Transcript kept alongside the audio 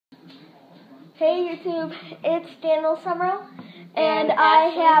Hey YouTube, it's Daniel Summerall, and I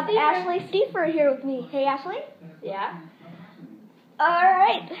have Ashley Steefer here with me. Hey Ashley? Yeah?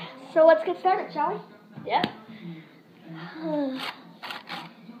 Alright, so let's get started, shall we? Yep.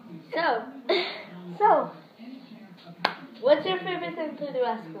 So, what's your favorite thing to do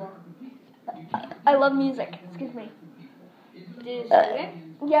at school? I love music, excuse me. Do you sing it?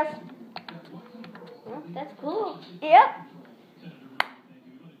 Yes. Oh, that's cool. Yep.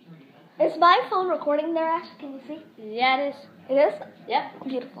 Is my phone recording there, Ash? Can you see? Yeah, it is. It is? Yep.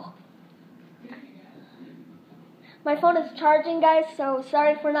 Beautiful. My phone is charging, guys, so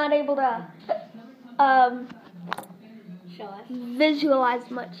sorry if we're not able to Show us. visualize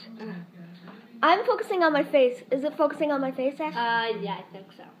much. I'm focusing on my face. Is it focusing on my face, Ash? Yeah, I think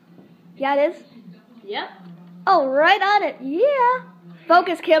so. Yeah, it is? Yep. Oh, right on it. Yeah.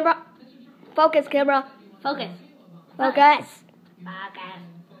 Focus, camera. Focus, camera. Focus. Focus. Focus.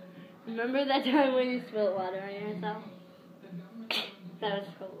 Remember that time when you spilled water on yourself? That was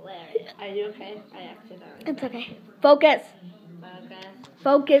hilarious. Are you okay? I accidentally. It's okay. Focus. Focus.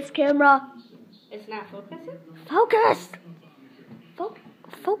 Focus, camera. It's not focusing? Focus.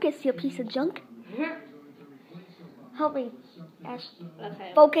 Focus, you piece of junk. Help me, Ash.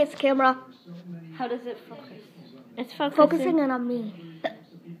 Okay. Focus, camera. How does it focus? It's focusing. Focusing on me.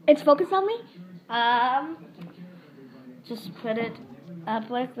 It's focused on me? Just put it up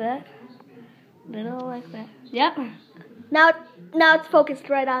like that. Little like that. Yep. Now it's focused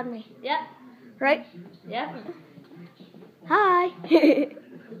right on me. Yep. Right? Yep. Hi.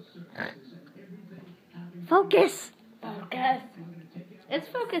 Focus. Focus. It's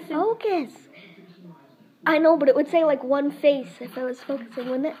focusing. Focus. I know, but it would say like one face if I was focusing,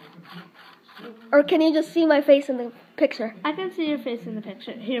 wouldn't it? Or can you just see my face in the picture? I can see your face in the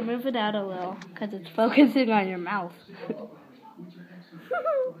picture. Here, move it out a little, because it's focusing on your mouth.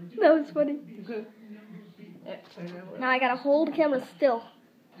 That was funny. Now I gotta hold the camera still.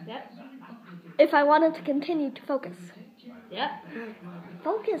 Yep. If I wanted to continue to focus. Yep.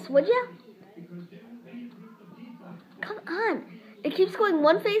 Focus, would you? Come on. It keeps going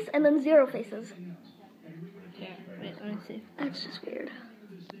one face and then zero faces. Here, wait, let me see. That's just weird.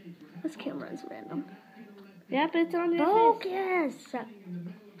 This camera is random. Yep, it's on your face. Focus.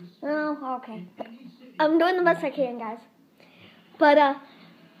 Oh, okay. I'm doing the best I can, guys. But,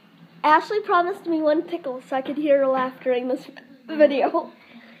 Ashley promised me one tickle so I could hear her laugh during this video.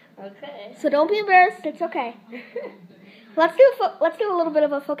 Okay. So don't be embarrassed. It's okay. Let's do a little bit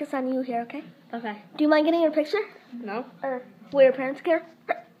of a focus on you here, okay? Okay. Do you mind getting your picture? No. Or will your parents care?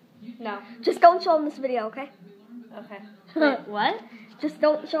 No. Just don't show them this video, okay? Okay. Wait, what? Just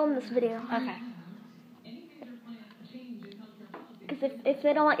don't show them this video. Okay. Because if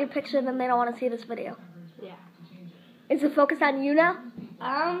they don't want your picture, then they don't want to see this video. Yeah. Is it focused on you now?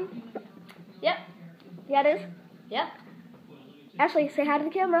 Yep. Yeah, it is? Yep. Ashley, say hi to the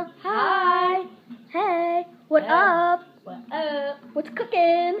camera. Hi. Hey. What up? What up? What's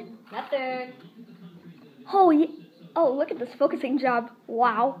cooking? Nothing. Oh, look at this focusing job.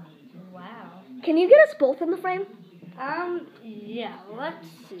 Wow. Wow. Can you get us both in the frame? Yeah, let's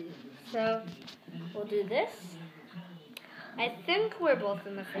see. So, we'll do this. I think we're both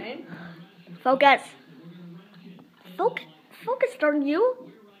in the frame. Focus. Focused on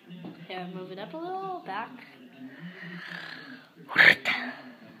you? Here, move it up a little, back.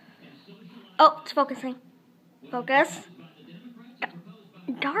 Oh, it's focusing. Focus.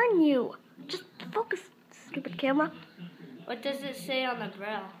 Darn you. Just focus, stupid camera. What does it say on the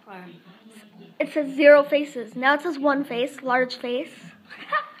braille? Or... It says 0 faces. Now it says 1 face, large face.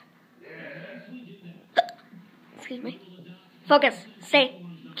 Excuse me. Focus. Stay.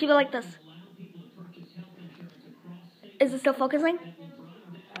 Keep it like this. Is it still focusing?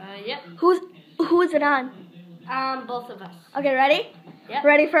 Yep. Who is it on? Both of us. Okay, ready? Yep.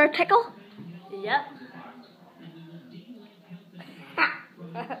 Ready for a tickle? Yep.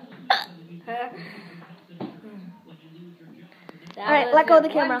 Alright, let go of the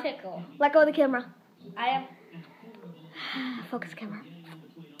camera. Tickle. Let go of the camera. I am. Focus camera.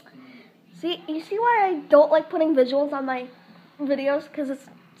 You see why I don't like putting visuals on my videos? Because it's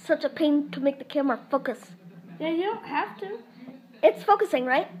such a pain to make the camera focus. Yeah, you don't have to. It's focusing,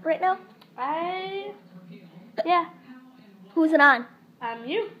 right? Right now? Yeah. Who's it on?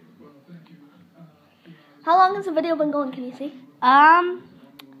 You. How long has the video been going? Can you see?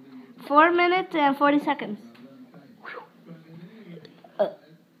 4 minutes and 40 seconds.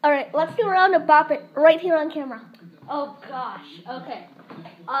 Alright, let's do a round of Bop It right here on camera. Oh gosh. Okay.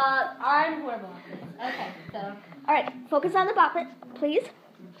 I'm horrible at this. Okay, so. Alright, focus on the Bop It, please.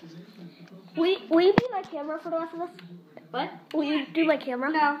 Will you be my camera for the rest of this? What? Will you do my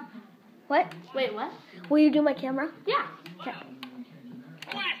camera? No. What? Wait, what? Will you do my camera? Yeah. Okay.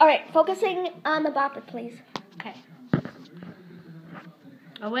 All right, focusing on the bop it, please. Okay.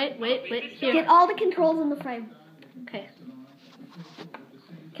 Oh, wait. Here. Get all the controls in the frame. Okay.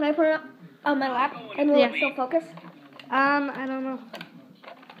 Can I put it on my lap and will it still focus? I don't know.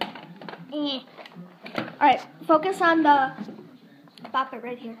 All right, focus on the bop it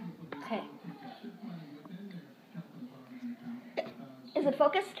right here. Okay. Is it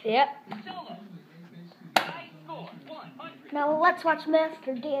focused? Yep. Now let's watch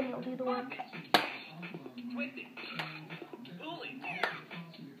Master Daniel do the work.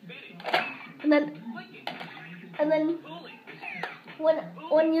 And then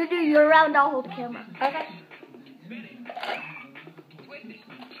when you do your round, I'll hold the camera. Okay.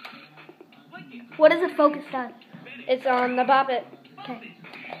 What is it focused on? It's on the bop it. Okay.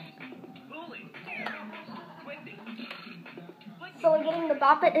 So we're getting the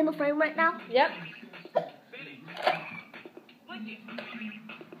bop it in the frame right now? Yep.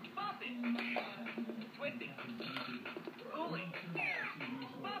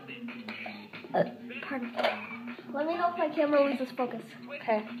 Pardon. Let me know if my camera loses focus.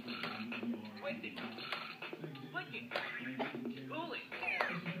 Okay.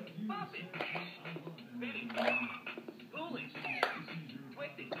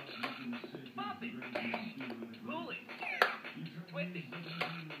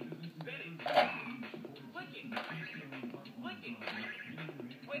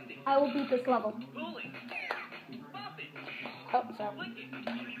 I will beat this level. Oh, sorry.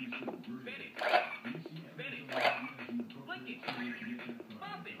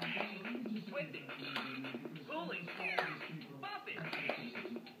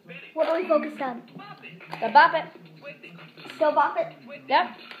 What are we focused on? The bop it. Still bop it?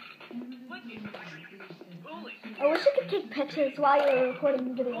 Yep. I wish I could take pictures while you're recording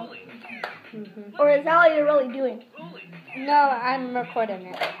the video. Mm-hmm. Or is that what you're really doing? No, I'm recording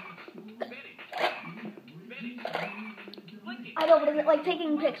it. I know, but is it like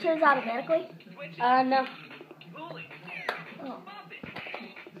taking pictures automatically? No. Oh.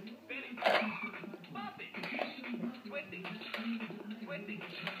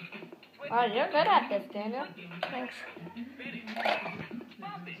 Oh, you're good at this, Daniel. Thanks.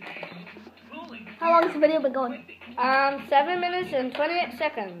 How long has the video been going? 7 minutes and 28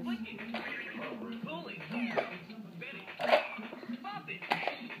 seconds.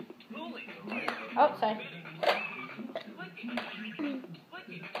 Oh, sorry.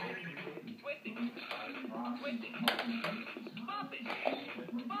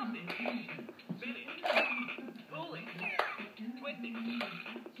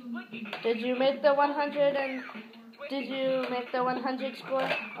 Did you make the 100 and did you make the 100 score?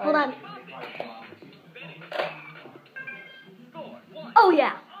 Hold on. Oh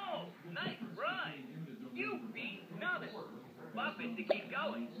yeah. Oh, nice ride. You beat novice. Bop it to keep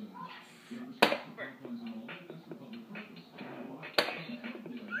going.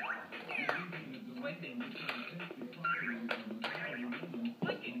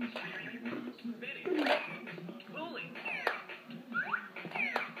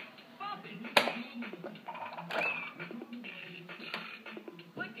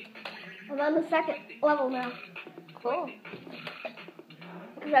 I'm on the second level now. Cool.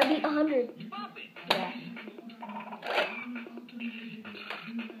 Because I beat 100. Yeah.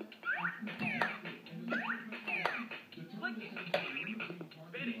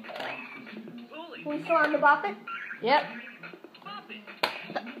 We still on the bop it? Yep.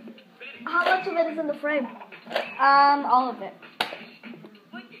 How much of it is in the frame? All of it.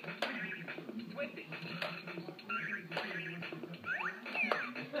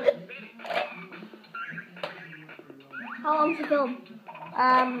 How long's the film?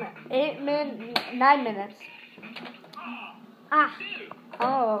 9 minutes. Ah.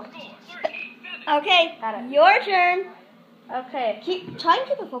 Oh. Okay. Got it. Your turn. Okay. Try and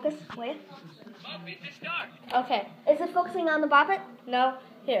keep it focused. Wait. Okay. Is it focusing on the bop it? No.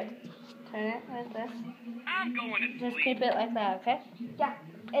 Here. Turn it like this. I'm going to Just sleep. keep it like that, okay? Yeah.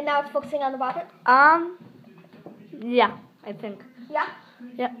 And now it's focusing on the bop it? Yeah, I think. Yeah.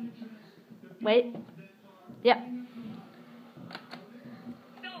 Yep. Wait. Yep.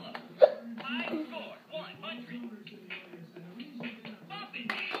 Stella, high score 100. Bop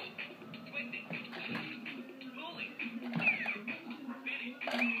it. Twisting. Pulling. Spinning.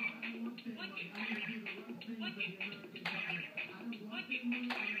 Flicking. Flicking. Flicking.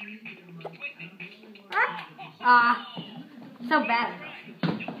 Twisting. So bad.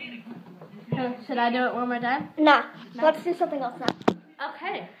 Should I do it one more time? Nah. No. Let's do something else now.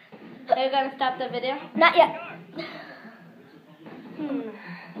 Okay. Are you gonna stop the video? Not yet.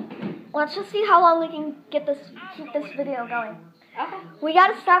 Let's just see how long we can keep this video going. Okay. We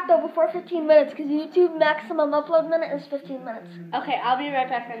gotta stop though before 15 minutes because YouTube maximum upload minute is 15 minutes. Okay, I'll be right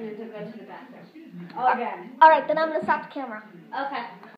back. I need to go to the bathroom. Again. Alright, then I'm gonna stop the camera. Okay.